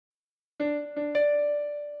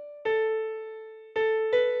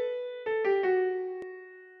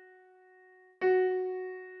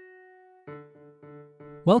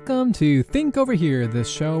Welcome to Think Over Here, the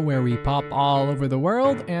show where we pop all over the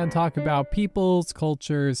world and talk about people's,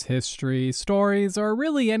 cultures, history, stories, or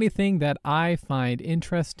really anything that I find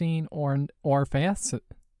interesting or fascinating.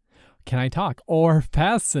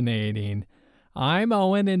 I'm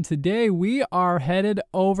Owen, and today we are headed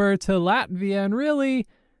over to Latvia and really,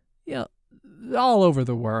 all over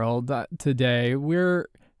the world today.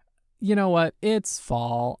 You know what? It's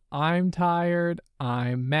fall. I'm tired.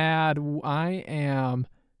 I'm mad. I am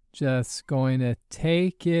just going to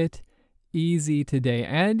take it easy today.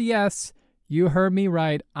 And yes, you heard me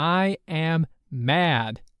right. I am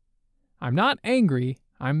mad. I'm not angry.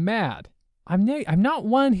 I'm mad. I'm not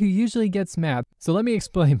one who usually gets mad. So let me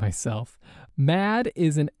explain myself. MAD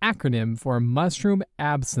is an acronym for mushroom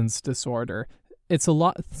absence disorder. It's a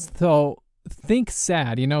lot. So think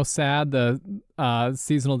SAD, SAD, the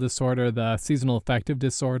seasonal disorder, the seasonal affective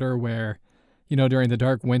disorder where, during the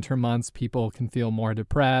dark winter months, people can feel more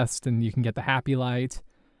depressed and you can get the happy light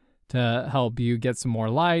to help you get some more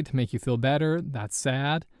light, to make you feel better. That's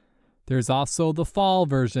SAD. There's also the fall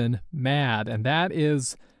version, MAD, and that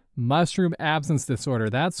is mushroom absence disorder.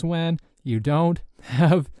 That's when you don't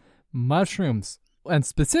have mushrooms. And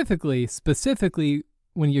specifically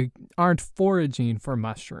when you aren't foraging for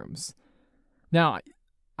mushrooms. Now,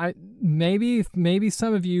 maybe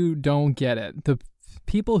some of you don't get it. The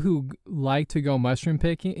people who like to go mushroom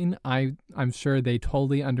picking, I'm sure they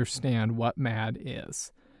totally understand what MAD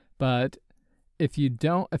is. But if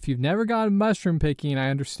you've never gone mushroom picking, I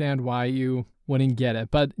understand why you wouldn't get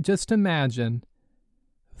it. But just imagine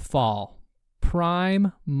fall,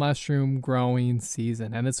 prime mushroom growing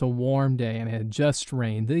season, and it's a warm day and it had just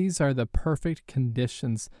rained. These are the perfect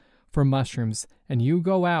conditions for mushrooms, and you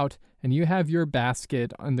go out and you have your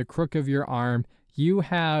basket on the crook of your arm. You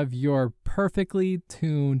have your perfectly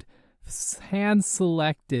tuned,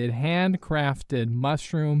 hand-selected, handcrafted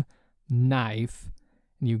mushroom knife,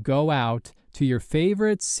 and you go out to your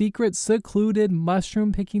favorite secret secluded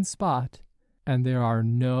mushroom picking spot, and there are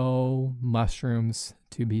no mushrooms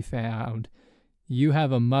to be found. You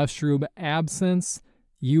have a mushroom absence.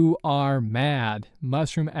 You are mad.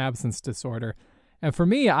 Mushroom absence disorder. And for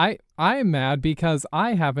me, I am mad because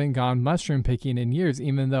I haven't gone mushroom picking in years,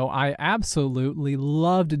 even though I absolutely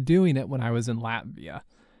loved doing it when I was in Latvia.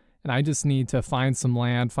 And I just need to find some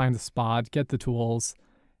land, find a spot, get the tools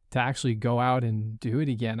to actually go out and do it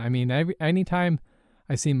again. I mean, anytime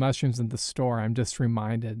I see mushrooms in the store, I'm just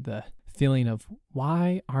reminded the feeling of,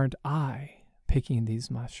 why aren't I picking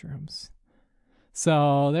these mushrooms?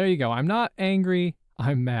 So there you go. I'm not angry.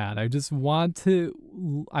 I'm mad. I just want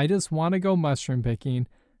to go mushroom picking.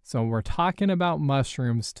 So we're talking about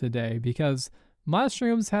mushrooms today because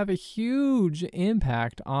mushrooms have a huge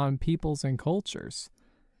impact on peoples and cultures.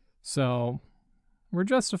 So we're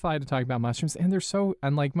justified to talk about mushrooms, and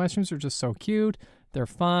mushrooms are just so cute. They're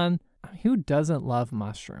fun. Who doesn't love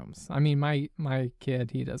mushrooms? I mean, my kid,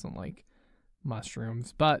 he doesn't like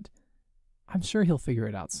mushrooms, but I'm sure he'll figure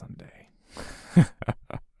it out someday.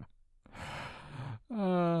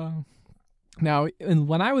 Now,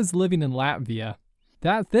 when I was living in Latvia,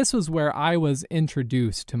 this was where I was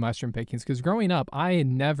introduced to mushroom pickings, because growing up, I had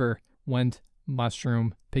never went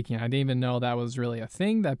mushroom picking. I didn't even know that was really a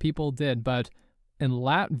thing that people did. But in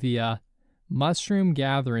Latvia, mushroom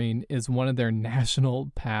gathering is one of their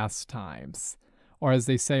national pastimes. Or as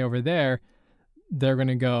they say over there, they're going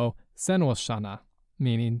to go senošana,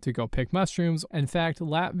 meaning to go pick mushrooms. In fact,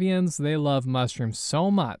 Latvians, they love mushrooms so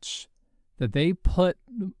much that they put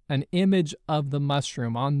an image of the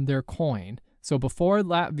mushroom on their coin. So before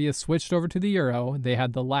Latvia switched over to the euro, they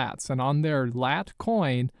had the lats. And on their lat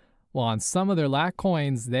coin, on some of their lat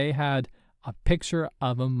coins, they had a picture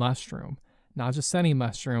of a mushroom. Not just any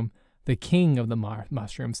mushroom, the king of the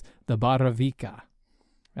mushrooms, the baravyka.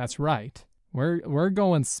 That's right. We're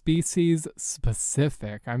going species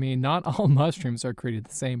specific. I mean, not all mushrooms are created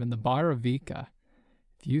the same. And the baravyka,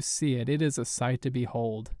 if you see it, it is a sight to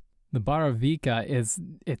behold. The baravyka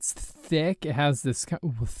it's thick. It has this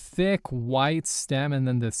thick white stem and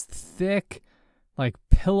then this thick,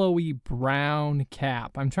 pillowy brown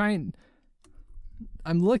cap. I'm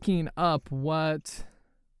looking up what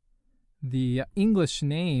the English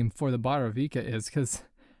name for the baravyka is, because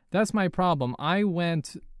that's my problem. I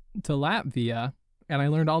went to Latvia and I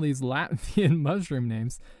learned all these Latvian mushroom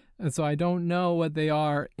names, and so I don't know what they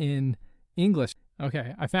are in English.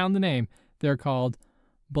 Okay, I found the name. They're called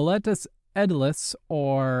Boletus edilis,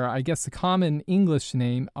 or I guess the common English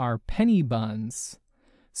name are penny buns.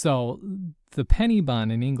 So the penny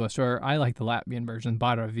bun in English, or I like the Latvian version,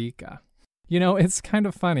 baravyka. It's kind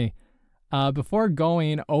of funny. Before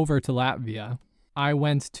going over to Latvia, I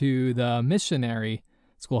went to the missionary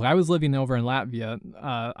school. I was living over in Latvia.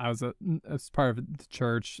 I was as part of a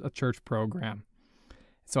church program.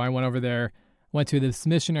 So I went over there, went to this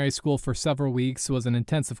missionary school for several weeks. It was an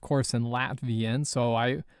intensive course in Latvian. So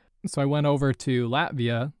I went over to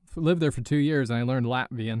Latvia, lived there for 2 years, and I learned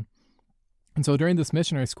Latvian. And so during this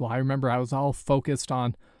missionary school, I remember I was all focused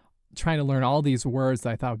on trying to learn all these words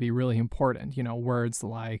that I thought would be really important. You know, words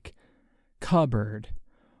like cupboard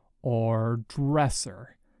or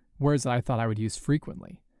dresser, words that I thought I would use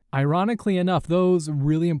frequently. Ironically enough, those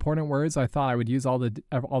really important words I thought I would use all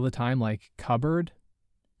the time, like cupboard,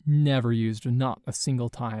 never used, not a single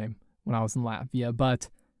time when I was in Latvia. But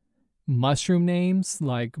mushroom names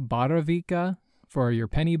like Baravika for your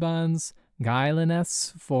penny buns,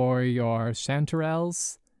 Gailines for your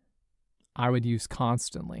chanterelles, I would use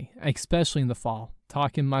constantly, especially in the fall.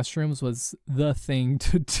 Talking mushrooms was the thing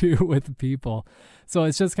to do with people. So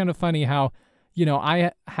it's just kind of funny how, you know,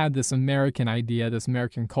 I had this American idea, this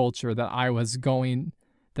American culture that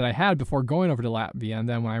I had before going over to Latvia. And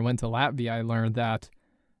then when I went to Latvia, I learned that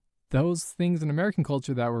those things in American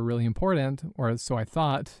culture that were really important, or so I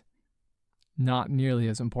thought, not nearly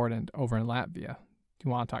as important over in Latvia. You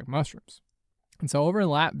want to talk mushrooms. And so over in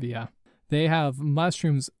Latvia, they have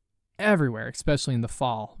mushrooms everywhere, especially in the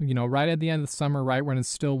fall, you know, right at the end of the summer, right when it's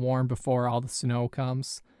still warm before all the snow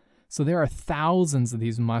comes. So there are thousands of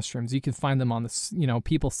these mushrooms. You can find them on the, you know,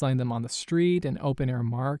 people selling them on the street and open air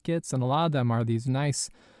markets. And a lot of them are these nice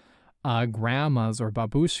grandmas or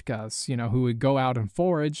babushkas, you know, who would go out and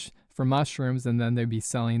forage for mushrooms, and then they'd be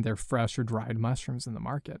selling their fresh or dried mushrooms in the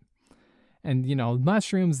market. And, you know,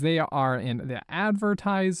 mushrooms, they are in the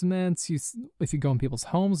advertisements. If you go in people's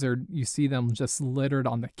homes, you see them just littered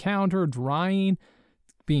on the counter, drying,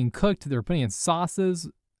 being cooked. They're putting in sauces.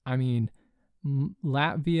 I mean,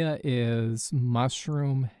 Latvia is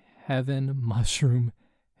mushroom heaven, mushroom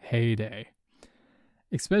heyday.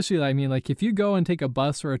 Especially, I mean, like if you go and take a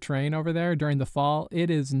bus or a train over there during the fall, it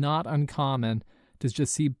is not uncommon to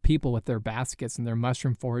just see people with their baskets and their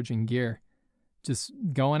mushroom foraging gear. Just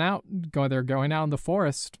going out in the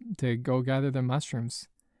forest to go gather their mushrooms.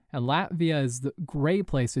 And Latvia is the great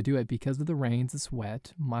place to do it because of the rains. It's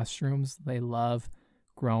wet. Mushrooms, they love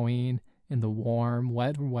growing in the warm,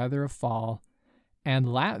 wet weather of fall. And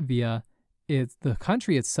Latvia, the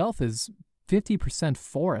country itself is 50%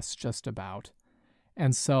 forest just about.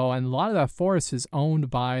 And a lot of that forest is owned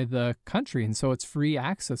by the country. And so it's free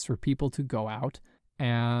access for people to go out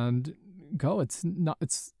and go. It's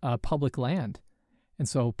public land. And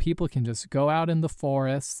so people can just go out in the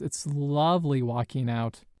forest. It's lovely walking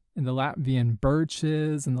out in the Latvian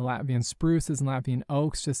birches and the Latvian spruces and Latvian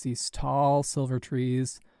oaks, just these tall silver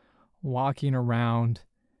trees, walking around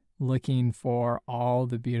looking for all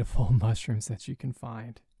the beautiful mushrooms that you can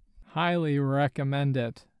find. Highly recommend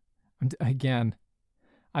it. Again,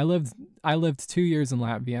 I lived 2 years in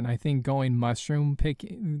Latvia, and I think going mushroom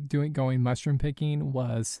picking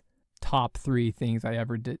was top 3 things I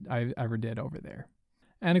ever did over there.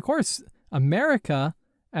 And of course, America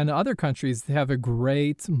and other countries have a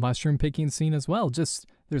great mushroom picking scene as well.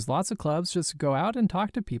 There's lots of clubs. Just go out and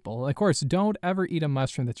talk to people. Of course, don't ever eat a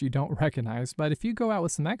mushroom that you don't recognize. But if you go out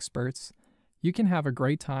with some experts, you can have a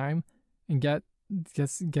great time and get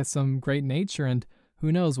some great nature. And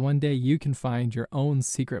who knows, one day you can find your own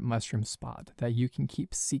secret mushroom spot that you can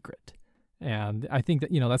keep secret. And I think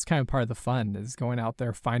that, you know, that's kind of part of the fun, is going out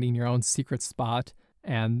there, finding your own secret spot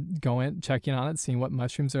and going, checking on it, seeing what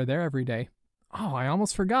mushrooms are there every day. Oh, I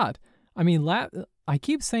almost forgot. I mean, I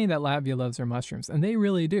keep saying that Latvia loves their mushrooms, and they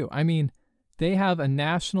really do. I mean, they have a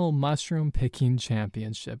national mushroom picking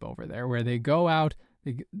championship over there where they go out,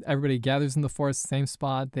 everybody gathers in the forest, same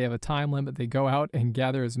spot. They have a time limit. They go out and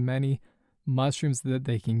gather as many mushrooms that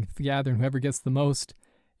they can gather, and whoever gets the most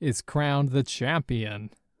is crowned the champion.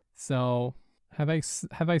 So, have I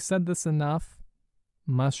said this enough?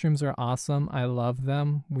 Mushrooms are awesome. I love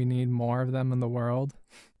them. We need more of them in the world.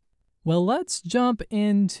 Well, let's jump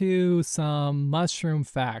into some mushroom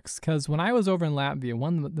facts, because when I was over in Latvia,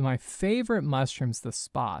 one of my favorite mushrooms to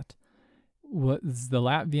spot was the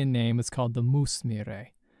Latvian name is called the musmire,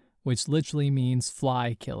 which literally means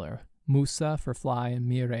fly killer. Musa for fly and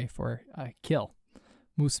mire for kill.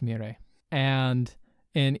 Musmire. And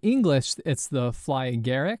in English, it's the fly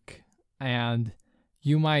agaric, and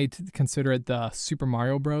you might consider it the Super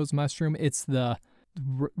Mario Bros. Mushroom. It's the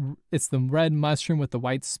red mushroom with the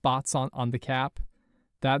white spots on the cap.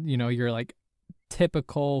 That, you know, your like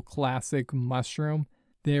typical classic mushroom.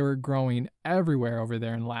 They were growing everywhere over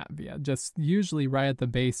there in Latvia, just usually right at the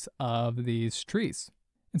base of these trees.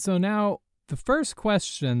 And so now the first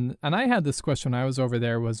question, and I had this question when I was over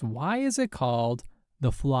there, was why is it called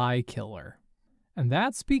the fly killer? And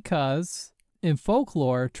that's because in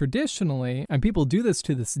folklore, traditionally, and people do this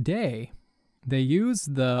to this day, they use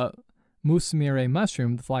the musmire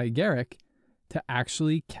mushroom, the fly agaric, to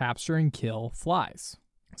actually capture and kill flies.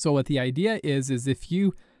 So what the idea is if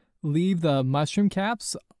you leave the mushroom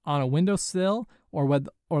caps on a windowsill, or what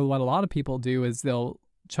a lot of people do is they'll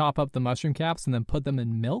chop up the mushroom caps and then put them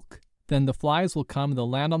in milk, then the flies will come, they'll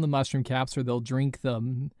land on the mushroom caps, or they'll drink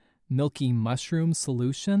the milky mushroom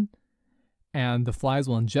solution, and the flies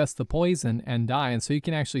will ingest the poison and die. And so you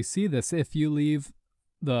can actually see this if you leave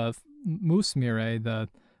the musmire, the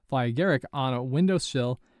fly agaric, on a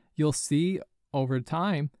windowsill. You'll see over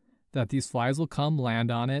time that these flies will come,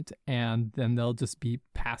 land on it, and then they'll just be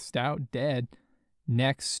passed out dead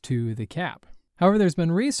next to the cap. However, there's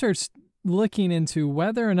been research looking into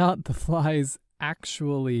whether or not the flies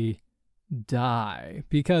actually die,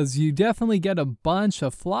 because you definitely get a bunch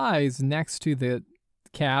of flies next to the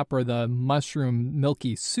cap or the mushroom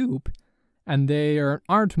milky soup, and they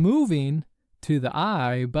aren't moving to the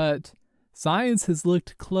eye, but science has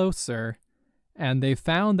looked closer, and they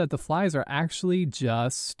found that the flies are actually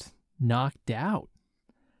just knocked out.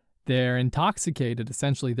 They're intoxicated,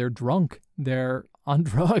 essentially. They're drunk. They're on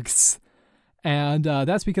drugs. And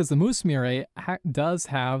that's because the musmire does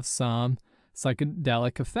have some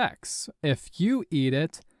psychedelic effects. If you eat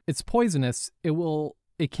it, it's poisonous.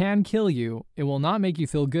 It can kill you. It will not make you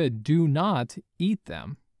feel good. Do not eat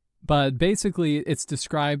them. But basically, it's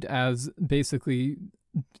described as basically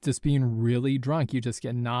just being really drunk. You just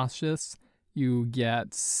get nauseous. You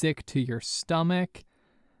get sick to your stomach.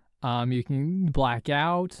 You can black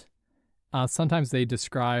out. Sometimes they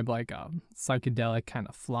describe like a psychedelic kind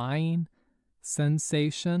of flying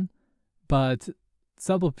sensation. But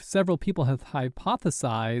several people have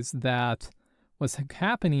hypothesized that what's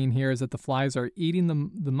happening here is that the flies are eating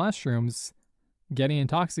the mushrooms, getting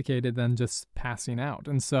intoxicated, then just passing out.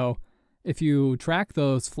 And so if you track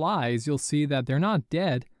those flies, you'll see that they're not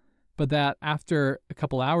dead, but that after a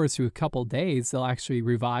couple hours to a couple days, they'll actually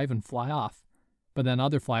revive and fly off. But then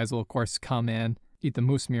other flies will, of course, come in, eat the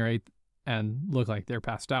musmire, and look like they're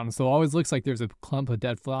passed out. And so it always looks like there's a clump of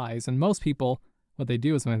dead flies. And most people, what they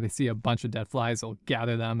do is when they see a bunch of dead flies, they'll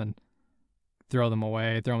gather them and throw them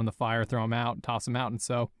away, throw them in the fire, throw them out, toss them out. And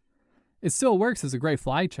so it still works as a great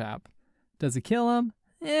fly trap. Does it kill them?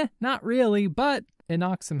 Not really, but it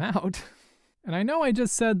knocks them out. And I know I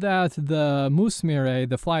just said that the musmire,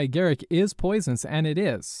 the fly agaric, is poisonous, and it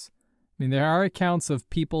is. I mean, there are accounts of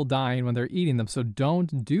people dying when they're eating them, so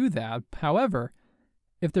don't do that. However,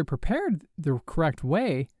 if they're prepared the correct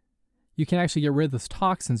way, you can actually get rid of those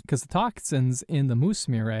toxins, because the toxins in the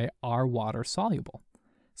musmire are water soluble.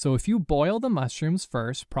 So if you boil the mushrooms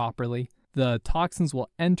first properly, the toxins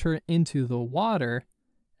will enter into the water,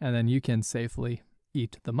 and then you can safely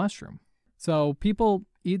eat the mushroom. So people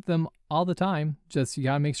eat them all the time, just you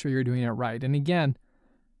gotta make sure you're doing it right. And again,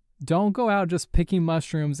 don't go out just picking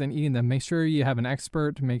mushrooms and eating them. Make sure you have an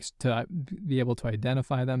expert to be able to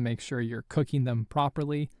identify them. Make sure you're cooking them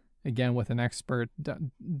properly. Again, with an expert,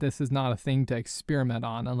 this is not a thing to experiment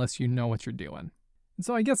on unless you know what you're doing. And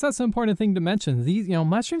so I guess that's an important thing to mention. These,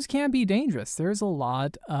 mushrooms can be dangerous. There's a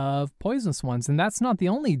lot of poisonous ones, and that's not the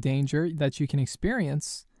only danger that you can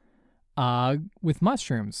experience with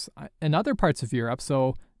mushrooms in other parts of Europe.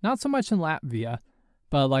 So not so much in Latvia,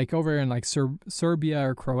 but like over in like Serbia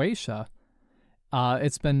or Croatia,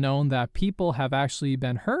 it's been known that people have actually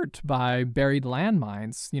been hurt by buried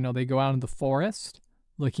landmines. They go out in the forest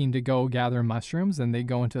looking to go gather mushrooms, and they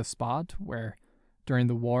go into a spot where during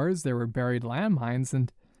the wars there were buried landmines,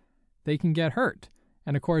 and they can get hurt.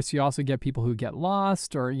 And of course, you also get people who get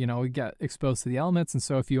lost or, get exposed to the elements. And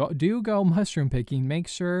so if you do go mushroom picking, make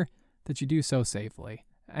sure that you do so safely.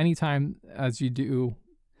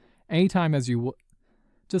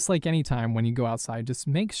 Just like any time when you go outside, just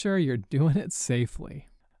make sure you're doing it safely.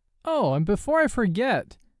 Oh, and before I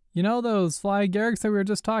forget, those fly agarics that we were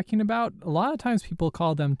just talking about, a lot of times people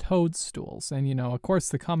call them toadstools. And, of course,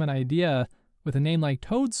 the common idea with a name like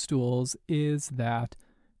toadstools is that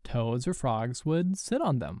toads or frogs would sit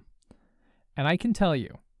on them. And I can tell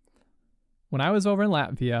you, when I was over in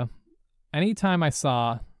Latvia, anytime I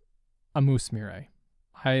saw a musmire,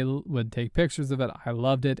 I would take pictures of it. I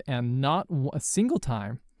loved it. And not a single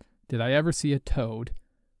time did I ever see a toad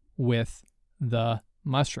with the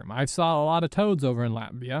mushroom. I saw a lot of toads over in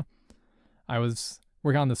Latvia. I was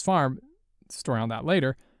working on this farm, story on that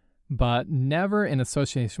later, but never in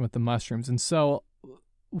association with the mushrooms. And so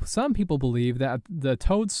some people believe that the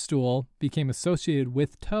toadstool became associated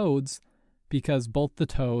with toads because both the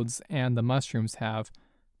toads and the mushrooms have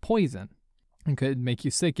poison and could make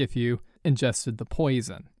you sick if you ingested the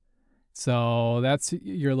poison. So that's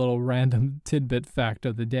your little random tidbit fact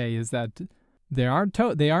of the day, is that they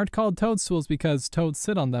aren't called toadstools because toads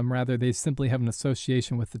sit on them. Rather, they simply have an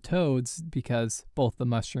association with the toads because both the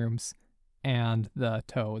mushrooms and the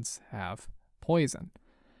toads have poison.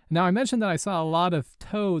 Now, I mentioned that I saw a lot of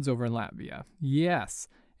toads over in Latvia. Yes.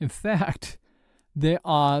 In fact, they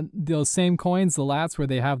on those same coins, the lats where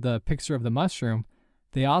they have the picture of the mushroom,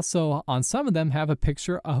 they also, on some of them, have a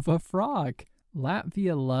picture of a frog.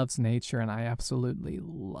 Latvia loves nature, and I absolutely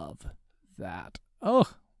love that.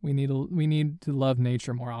 Oh, we need to love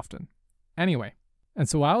nature more often. Anyway, and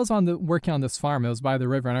so while I was working on this farm, it was by the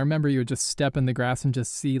river, and I remember you would just step in the grass and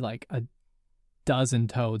just see like a dozen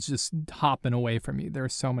toads just hopping away from you. There are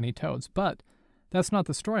so many toads, but that's not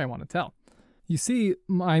the story I want to tell. You see,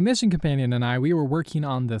 my mission companion and I, we were working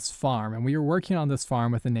on this farm, and we were working on this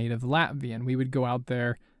farm with a native Latvian. We would go out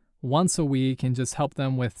there once a week and just help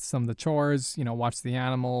them with some of the chores, watch the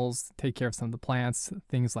animals, take care of some of the plants,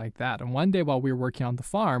 things like that. And one day while we were working on the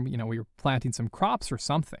farm, we were planting some crops or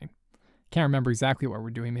something. Can't remember exactly what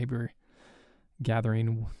we're doing. Maybe we're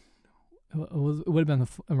gathering, it would have been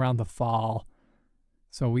around the fall.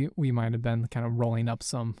 So we might have been kind of rolling up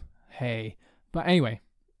some hay. But anyway,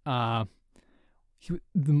 the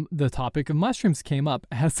topic of mushrooms came up,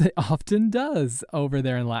 as it often does over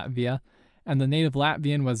there in Latvia. And the native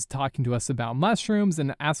Latvian was talking to us about mushrooms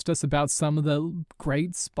and asked us about some of the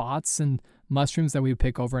great spots and mushrooms that we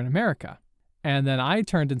pick over in America. And then I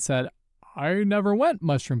turned and said, I never went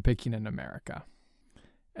mushroom picking in America.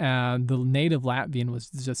 And the native Latvian was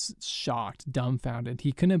just shocked, dumbfounded.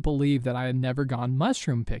 He couldn't believe that I had never gone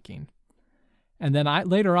mushroom picking. And then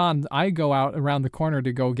later on, I go out around the corner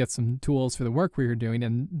to go get some tools for the work we were doing.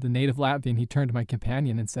 And the native Latvian, he turned to my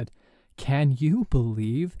companion and said, can you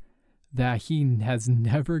believe that he has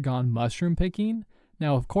never gone mushroom picking?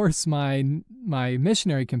 Now, of course, my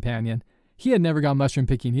missionary companion, he had never gone mushroom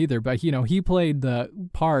picking either, but he played the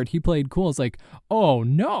part. He played cool. It's like, oh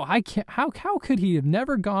no, I can't. How could he have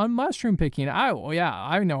never gone mushroom picking? I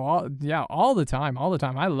know all the time.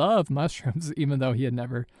 I love mushrooms, even though he had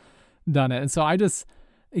never done it. And so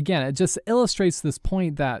it just illustrates this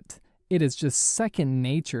point that it is just second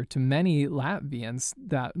nature to many Latvians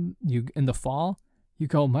that in the fall, you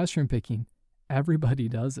go mushroom picking. Everybody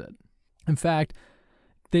does it. In fact,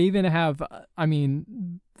 they even have,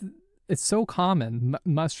 it's so common,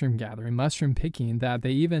 mushroom gathering, mushroom picking, that they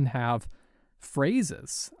even have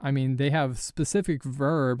phrases. They have specific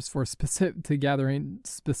verbs to gathering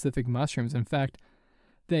specific mushrooms. In fact,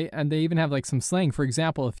 they even have like some slang. For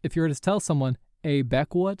example, if you were to tell someone a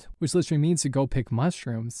beckwot, which literally means to go pick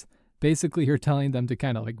mushrooms, basically you're telling them to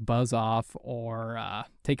kind of like buzz off or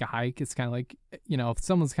take a hike. It's kind of like, if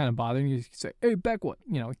someone's kind of bothering you, you say, hey, beckwot,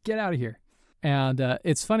 get out of here. And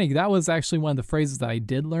it's funny, that was actually one of the phrases that I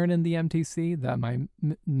did learn in the MTC that my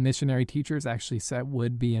missionary teachers actually said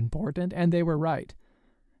would be important, and they were right.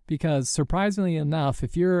 Because surprisingly enough,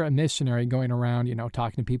 if you're a missionary going around,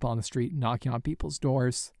 talking to people on the street, knocking on people's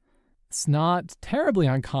doors, it's not terribly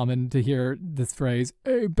uncommon to hear this phrase,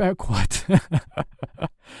 hey, beckwot,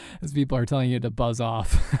 as people are telling you to buzz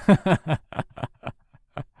off.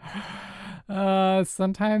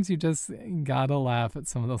 Sometimes you just gotta laugh at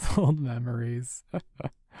some of those old memories.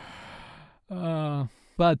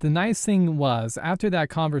 But the nice thing was, after that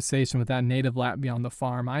conversation with that native Latvian on the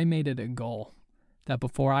farm, I made it a goal that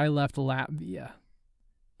before I left Latvia,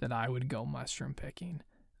 that I would go mushroom picking.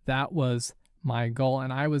 That was my goal,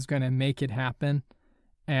 and I was going to make it happen.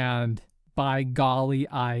 And by golly,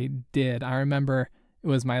 I did. I remember it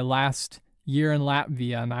was my last year in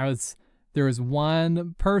Latvia, and there was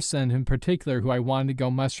one person in particular who I wanted to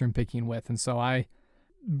go mushroom picking with. And so I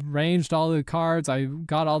arranged all the cards, I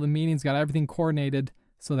got all the meetings, got everything coordinated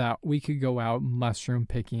so that we could go out mushroom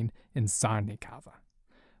picking in Sarnikava,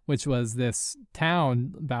 which was this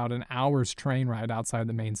town about an hour's train ride outside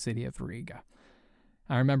the main city of Riga.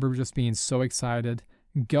 I remember just being so excited.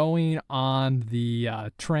 Going on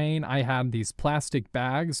the train, I had these plastic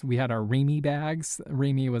bags. We had our Rimi bags.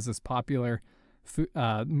 Rimi was this popular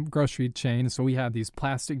grocery chain, so we had these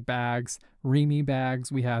plastic bags, Rimi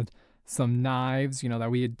bags. We had some knives,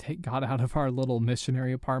 that we had got out of our little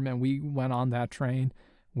missionary apartment. We went on that train.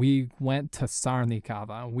 We went to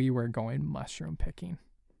Sarnikava. We were going mushroom picking.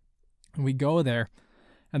 And we go there,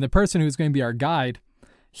 and the person who's going to be our guide,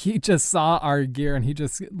 he just saw our gear and he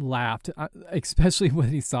just laughed, especially when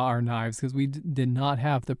he saw our knives, because we did not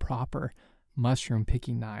have the proper mushroom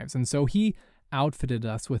picking knives. And so he outfitted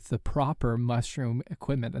us with the proper mushroom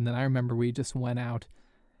equipment. And then I remember we just went out.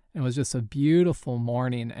 It was just a beautiful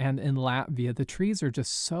morning. And in Latvia, the trees are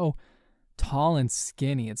just so tall and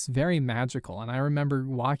skinny. It's very magical. And I remember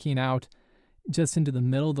walking out just into the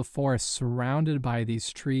middle of the forest, surrounded by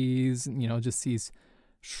these trees, just these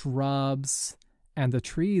shrubs. And the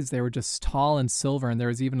trees, they were just tall and silver, and there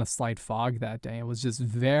was even a slight fog that day. It was just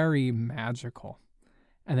very magical.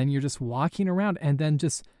 And then you're just walking around, and then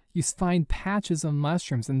you find patches of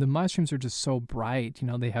mushrooms, and the mushrooms are just so bright.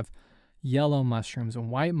 They have yellow mushrooms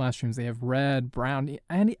and white mushrooms. They have red, brown,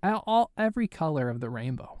 and every color of the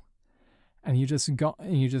rainbow. And you just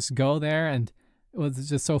go there, and it was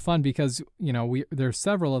just so fun because, there's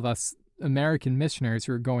several of us American missionaries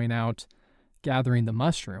who are going out gathering the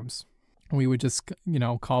mushrooms. We would just,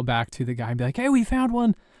 call back to the guy and be like, hey, we found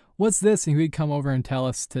one. What's this? And he'd come over and tell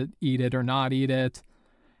us to eat it or not eat it.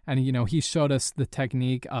 And, he showed us the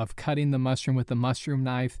technique of cutting the mushroom with the mushroom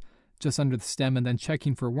knife just under the stem and then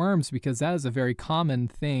checking for worms, because that is a very common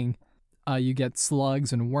thing. You get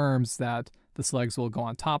slugs and worms that the slugs will go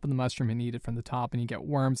on top of the mushroom and eat it from the top, and you get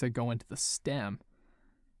worms that go into the stem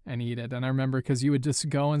and eat it. And I remember because you would just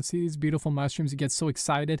go and see these beautiful mushrooms. You get so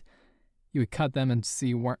excited. You would cut them and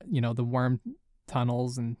see, the worm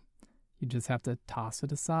tunnels, and you just have to toss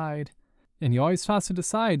it aside. And you always toss it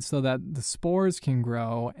aside so that the spores can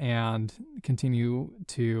grow and continue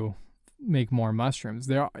to make more mushrooms.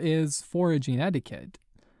 There is foraging etiquette.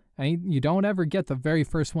 And you don't ever get the very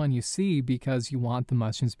first one you see because you want the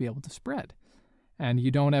mushrooms to be able to spread. And you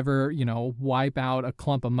don't ever, wipe out a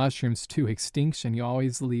clump of mushrooms to extinction. You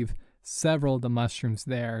always leave several of the mushrooms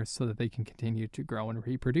there so that they can continue to grow and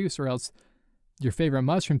reproduce, or else your favorite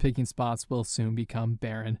mushroom picking spots will soon become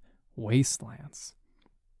barren wastelands.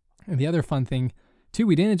 And the other fun thing, too,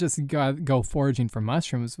 we didn't just go foraging for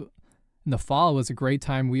mushrooms. In the fall was a great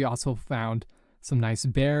time. We also found some nice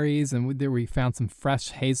berries, and we found some fresh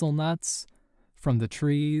hazelnuts from the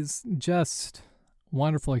trees. Just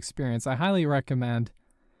wonderful experience. I highly recommend,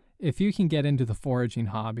 if you can get into the foraging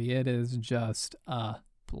hobby, it is just a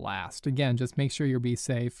blast. Again, just make sure be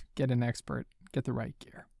safe, get an expert, get the right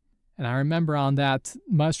gear. And I remember on that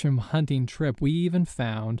mushroom hunting trip, we even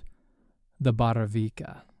found the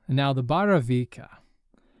baravica. And now the baravica,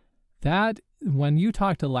 that, when you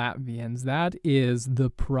talk to Latvians, that is the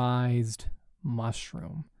prized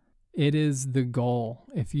mushroom. It is the goal.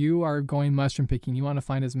 If you are going mushroom picking, you want to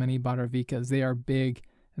find as many baravicas. They are big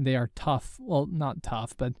and they are tough. Well, not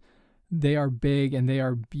tough, but they are big and they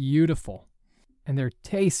are beautiful. And they're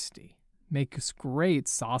tasty. Makes great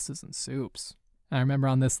sauces and soups. I remember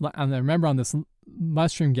on this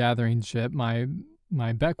mushroom gathering trip, my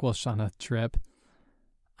Bekwelshana trip,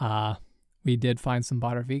 we did find some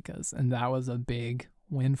baravicas, and that was a big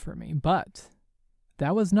win for me. But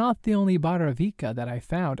that was not the only baravica that I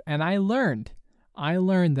found, and I learned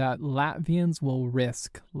that Latvians will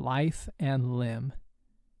risk life and limb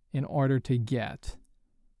in order to get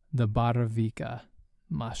the baravica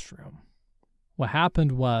mushroom. What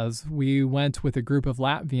happened was we went with a group of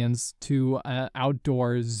Latvians to an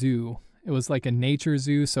outdoor zoo. It was like a nature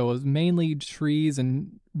zoo, so it was mainly trees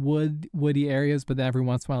and woody areas, but every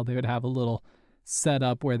once in a while they would have a little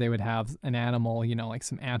setup where they would have an animal, like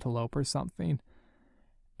some antelope or something.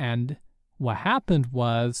 And what happened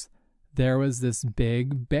was there was this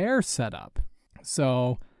big bear setup.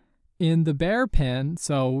 So in the bear pen,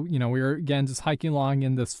 we were again just hiking along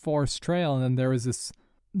in this forest trail, and then there was this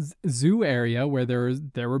zoo area where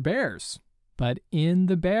there were bears. But in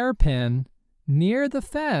the bear pen, near the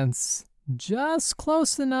fence, just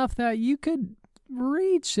close enough that you could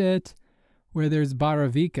reach it, where there's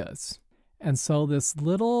baravicas. And so this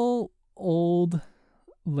little old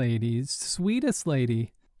lady, sweetest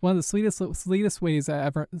lady, one of the sweetest ladies I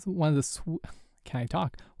ever, one of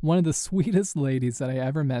the sweetest ladies that I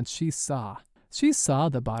ever met, she saw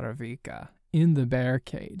the baravica in the bear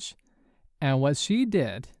cage. And what she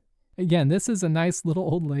did, again, this is a nice little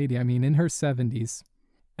old lady, in her 70s,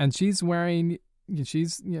 and she's wearing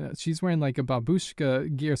like a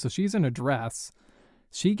babushka gear, so she's in a dress.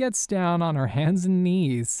 She gets down on her hands and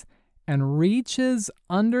knees and reaches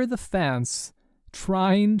under the fence,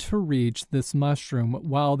 trying to reach this mushroom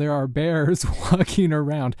while there are bears walking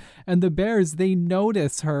around. And the bears, they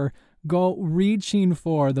notice her go reaching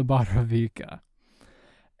for the baravica.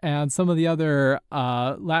 And some of the other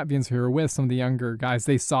Latvians who were with some of the younger guys,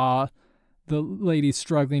 they saw the lady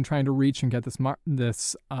struggling, trying to reach and get this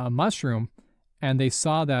mushroom, and they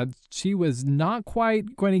saw that she was not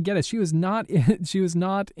quite going to get it. She was not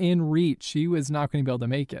in reach. She was not going to be able to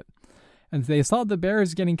make it. And they saw the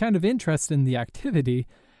bears getting kind of interested in the activity,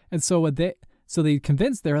 and so they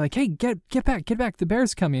convinced, they were like, "Hey, get back, the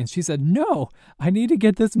bear's coming." And she said, "No, I need to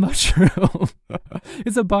get this mushroom.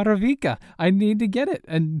 It's a baravica. I need to get it."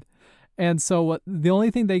 And And so the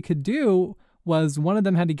only thing they could do was one of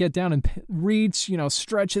them had to get down and reach,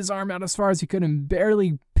 stretch his arm out as far as he could and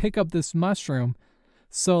barely pick up this mushroom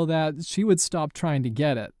so that she would stop trying to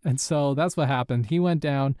get it. And so that's what happened. He went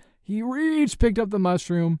down, he reached, picked up the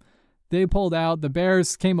mushroom. They pulled out. The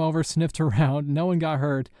bears came over, sniffed around. No one got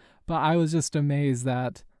hurt. But I was just amazed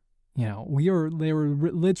that, they were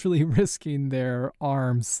literally risking their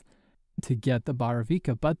arms to get the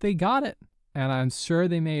Baravica, but they got it. And I'm sure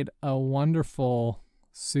they made a wonderful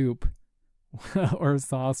soup or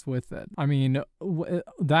sauce with it. I mean,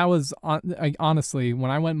 that was, honestly,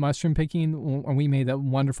 when I went mushroom picking, when we made that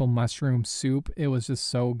wonderful mushroom soup, it was just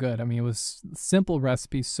so good. I mean, it was simple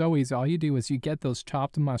recipe, so easy. All you do is you get those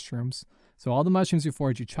chopped mushrooms. So all the mushrooms you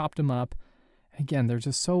forage, you chopped them up. Again, they're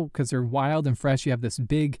just because they're wild and fresh, you have this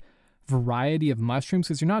big variety of mushrooms,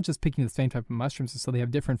 because you're not just picking the same type of mushrooms, so they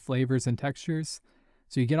have different flavors and textures.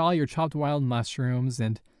 So you get all your chopped wild mushrooms,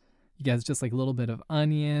 and you get just like a little bit of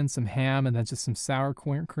onion, some ham, and then just some sour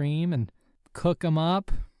cream, and cook them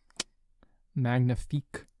up.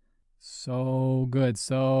 Magnifique. So good,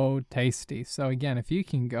 so tasty. So again, if you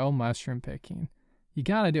can go mushroom picking, you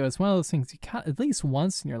got to do it. It's one of those things you got at least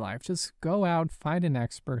once in your life. Just go out, find an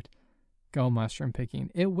expert, go mushroom picking.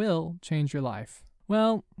 It will change your life.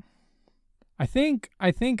 Well, I think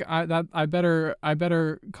I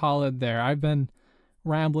better call it there. I've been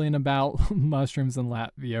rambling about mushrooms in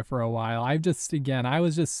Latvia for a while.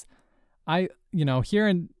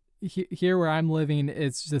 Here where I'm living,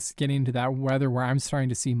 it's just getting to that weather where I'm starting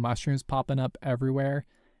to see mushrooms popping up everywhere,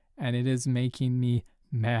 and it is making me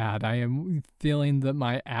mad. I am feeling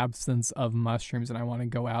my absence of mushrooms, and I want to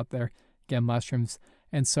go out there, get mushrooms.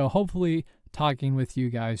 And so hopefully talking with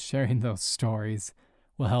you guys, sharing those stories,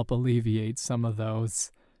 will help alleviate some of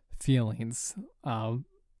those feelings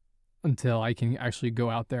until I can actually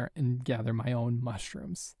go out there and gather my own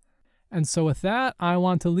mushrooms. And so with that, I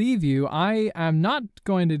want to leave you. I am not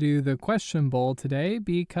going to do the question bowl today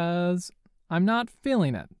because I'm not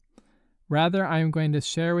feeling it. Rather, I'm going to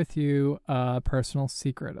share with you a personal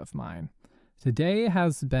secret of mine. Today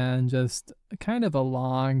has been just kind of a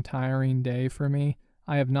long, tiring day for me.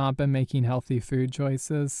 I have not been making healthy food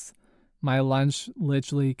choices. My lunch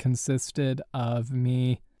literally consisted of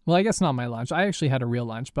me. Well, I guess not my lunch. I actually had a real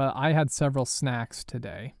lunch, but I had several snacks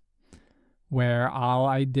today where all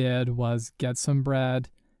I did was get some bread,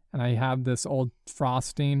 and I have this old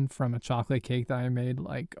frosting from a chocolate cake that I made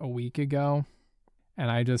like a week ago,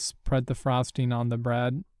 and I just spread the frosting on the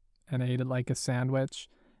bread and ate it like a sandwich,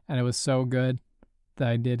 and it was so good that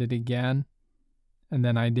I did it again, and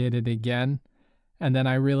then I did it again. And then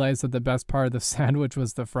I realized that the best part of the sandwich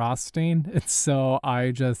was the frosting. And so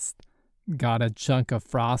I just got a chunk of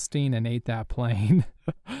frosting and ate that plain.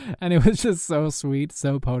 And it was just so sweet,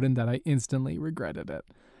 so potent that I instantly regretted it.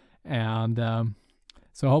 And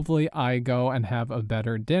so hopefully I go and have a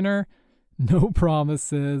better dinner. No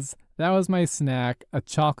promises. That was my snack, a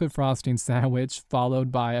chocolate frosting sandwich,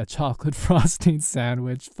 followed by a chocolate frosting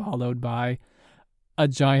sandwich, followed by a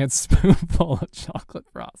giant spoonful of chocolate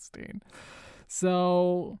frosting.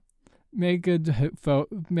 So make good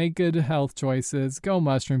health choices, go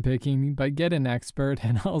mushroom picking, but get an expert,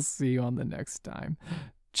 and I'll see you on the next time.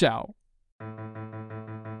 Ciao.